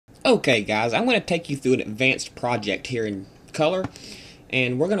Okay guys, I'm going to take you through an advanced project here in color,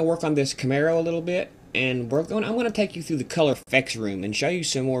 and we're going to work on this Camaro a little bit, and I'm going to take you through the color effects room and show you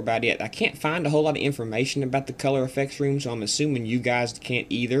some more about it. I can't find a whole lot of information about the color effects room, so I'm assuming you guys can't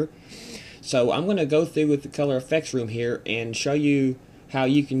either. So I'm going to go through with the color effects room here and show you how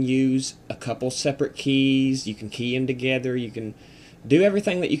you can use a couple separate keys. You can key them together. You can do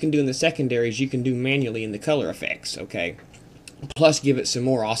everything that you can do in the secondaries you can do manually in the color effects, okay? Plus give it some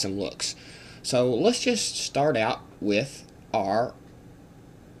more awesome looks. So let's just start out with our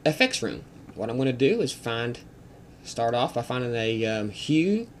effects room. What I'm going to do is start off by finding a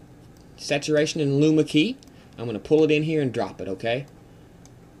hue, saturation, and luma key. I'm going to pull it in here and drop it, okay?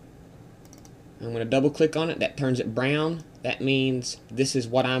 I'm going to double click on it. That turns it brown. That means this is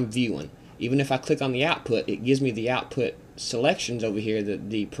what I'm viewing. Even if I click on the output, it gives me the output selections over here,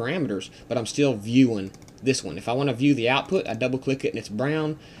 the parameters, but I'm still viewing this one. If I want to view the output, I double click it and it's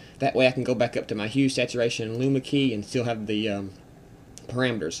brown. That way I can go back up to my hue, saturation, and luma key and still have the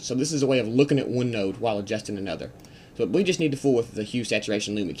parameters. So this is a way of looking at one node while adjusting another. So we just need to fool with the hue,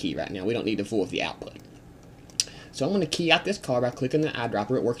 saturation, luma key right now. We don't need to fool with the output. So I'm going to key out this car by clicking the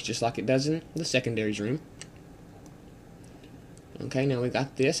eyedropper. It works just like it does in the secondaries room. Okay, now we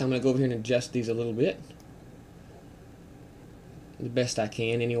got this. I'm going to go over here and adjust these a little bit. The best I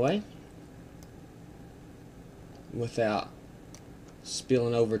can anyway, without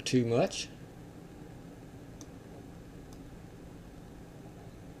spilling over too much.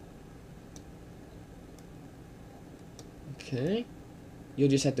 Okay, you'll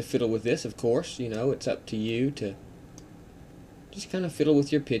just have to fiddle with this, of course. You know, it's up to you to just kind of fiddle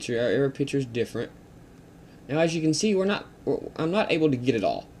with your picture. Every picture is different. Now, as you can see, I'm not able to get it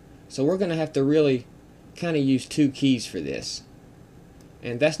all, so we're going to have to really kind of use two keys for this.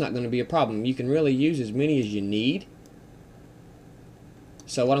 And that's not going to be a problem. You can really use as many as you need.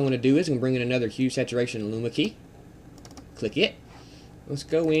 So what I'm going to do is I'm going to bring in another hue, saturation, and luma key. Click it. Let's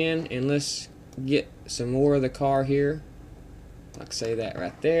go in and let's get some more of the car here. Like say that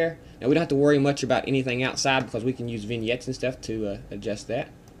right there. Now we don't have to worry much about anything outside because we can use vignettes and stuff to adjust that.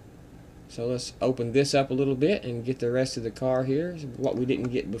 So let's open this up a little bit and get the rest of the car here, what we didn't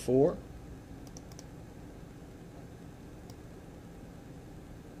get before.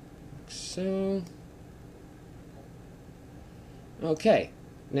 So, okay,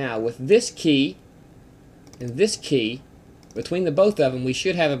 now with this key and this key, between the both of them, we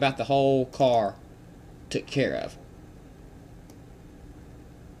should have about the whole car took care of.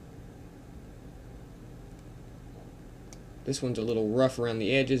 This one's a little rough around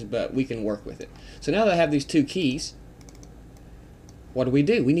the edges, but we can work with it. So now that I have these two keys, what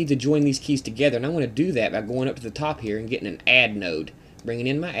do? We need to join these keys together, and I'm going to do that by going up to the top here and getting an add node. Bringing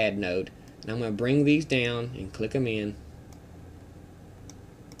in my add node. And I'm going to bring these down and click them in.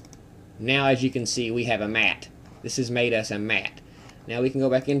 Now, as you can see, we have a matte. This has made us a matte. Now we can go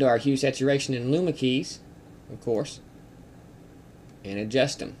back into our hue, saturation, and luma keys, of course, and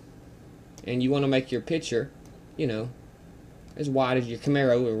adjust them. And you want to make your picture, you know, as wide as your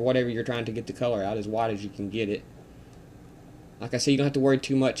Camaro or whatever you're trying to get the color out, as wide as you can get it. Like I said, you don't have to worry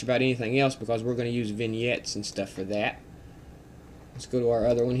too much about anything else because we're going to use vignettes and stuff for that. Let's go to our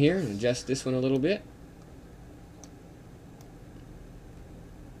other one here and adjust this one a little bit.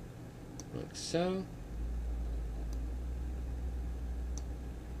 Like so.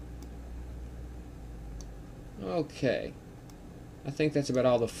 Okay. I think that's about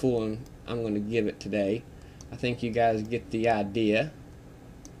all the fooling I'm going to give it today. I think you guys get the idea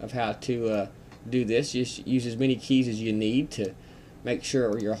of how to do this. Just use as many keys as you need to make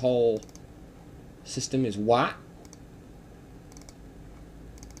sure your whole system is white.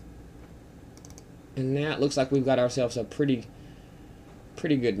 And now it looks like we've got ourselves a pretty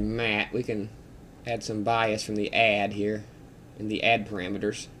good matte. We can add some bias from the add here in the add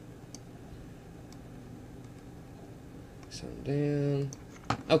parameters. Some down.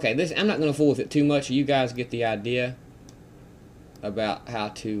 Okay, I'm not going to fool with it too much. You guys get the idea about how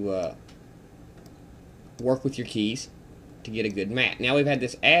to work with your keys to get a good matte. Now we've had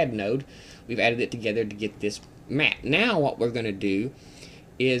this add node. We've added it together to get this matte. Now what we're going to do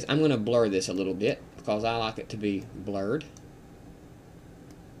is I'm going to blur this a little bit because I like it to be blurred.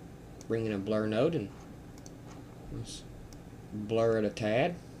 Bring in a blur node and let's blur it a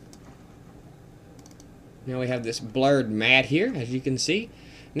tad. Now we have this blurred matte here, as you can see.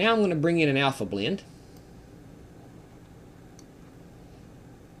 Now I'm going to bring in an alpha blend.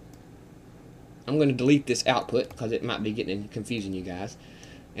 I'm going to delete this output because it might be getting confusing you guys.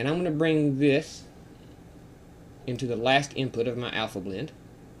 And I'm going to bring this into the last input of my alpha blend.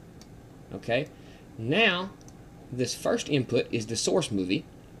 Okay, now this first input is the source movie,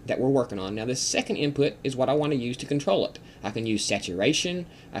 that we're working on. Now this second input is what I want to use to control it. I can use saturation,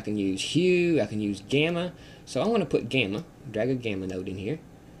 I can use hue, I can use gamma. So I want to put gamma, drag a gamma node in here,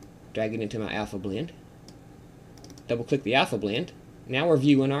 drag it into my alpha blend, double click the alpha blend. Now we're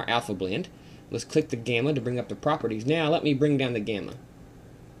viewing our alpha blend. Let's click the gamma to bring up the properties. Now let me bring down the gamma.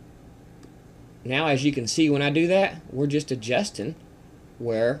 Now as you can see when I do that, we're just adjusting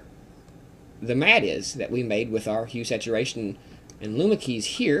where the matte is that we made with our hue, saturation, and luma keys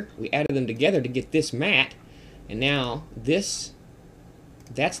here. We added them together to get this matte, and now that's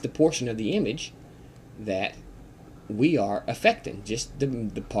the portion of the image that we are affecting, just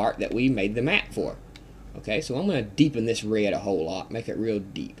the part that we made the matte for. Okay, so I'm going to deepen this red a whole lot, make it real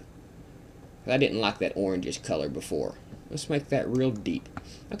deep. I didn't like that orangish color before. Let's make that real deep.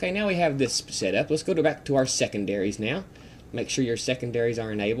 Okay, now we have this set up. Let's go back to our secondaries now. Make sure your secondaries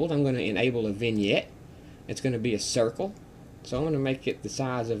are enabled. I'm going to enable a vignette. It's going to be a circle. So I'm going to make it the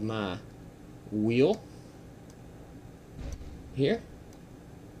size of my wheel here.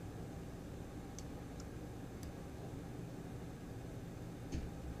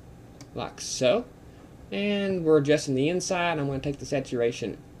 Like so. And we're adjusting the inside. I'm going to take the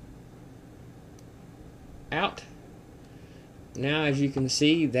saturation out. Now as you can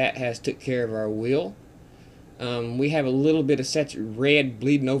see, that has took care of our wheel. We have a little bit of red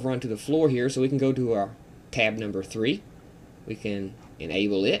bleeding over onto the floor here, so we can go to our tab number 3. We can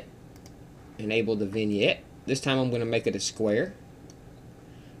enable it, enable the vignette. This time I'm going to make it a square,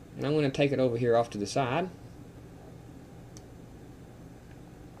 and I'm going to take it over here off to the side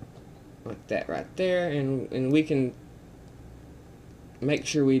like that right there, and we can make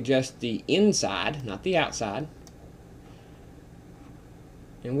sure we adjust the inside, not the outside.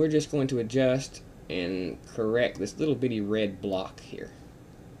 And we're just going to adjust and correct this little bitty red block here.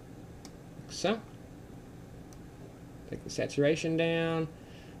 Like so. Take the saturation down,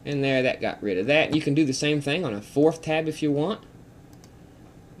 and there, that got rid of that. You can do the same thing on a 4th tab if you want.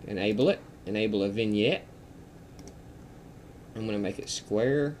 Enable it, enable a vignette. I'm going to make it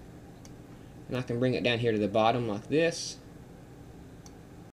square, and I can bring it down here to the bottom like this.